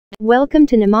Welcome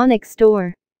to Mnemonic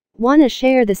Store. Wanna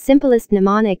share the simplest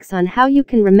mnemonics on how you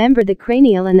can remember the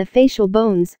cranial and the facial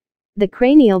bones? The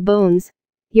cranial bones.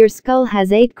 Your skull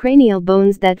has 8 cranial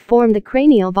bones that form the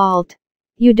cranial vault.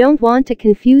 You don't want to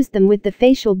confuse them with the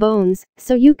facial bones,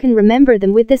 so you can remember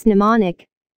them with this mnemonic.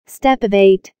 Step of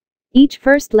 8. Each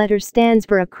first letter stands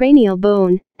for a cranial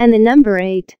bone, and the number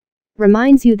 8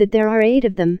 reminds you that there are 8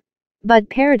 of them.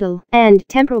 But parietal and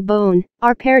temporal bone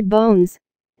are paired bones.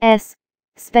 S.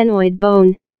 Sphenoid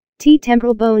bone. T.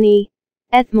 Temporal bone. E.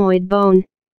 Ethmoid bone.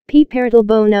 P. Parietal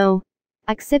bone. O.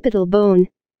 Occipital bone.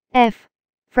 F.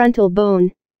 Frontal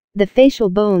bone. The facial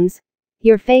bones.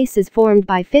 Your face is formed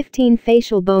by 15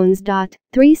 facial bones.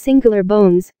 3 singular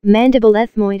bones, mandible,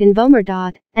 ethmoid and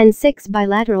vomer. And 6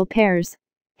 bilateral pairs.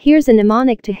 Here's a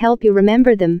mnemonic to help you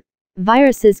remember them.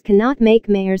 Viruses cannot make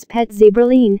mare's pet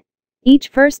zebraline. Each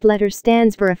first letter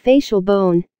stands for a facial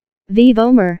bone. V.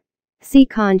 Vomer. C.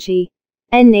 Conchi.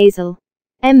 N. Nasal.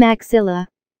 M. Maxilla.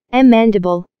 M.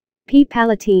 Mandible. P.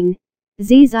 Palatine.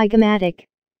 Z. Zygomatic.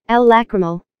 L.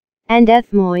 Lacrimal. And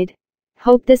ethmoid.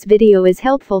 Hope this video is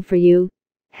helpful for you.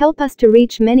 Help us to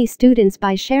reach many students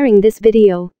by sharing this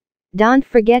video. Don't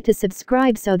forget to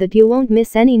subscribe so that you won't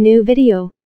miss any new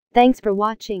video. Thanks for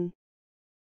watching.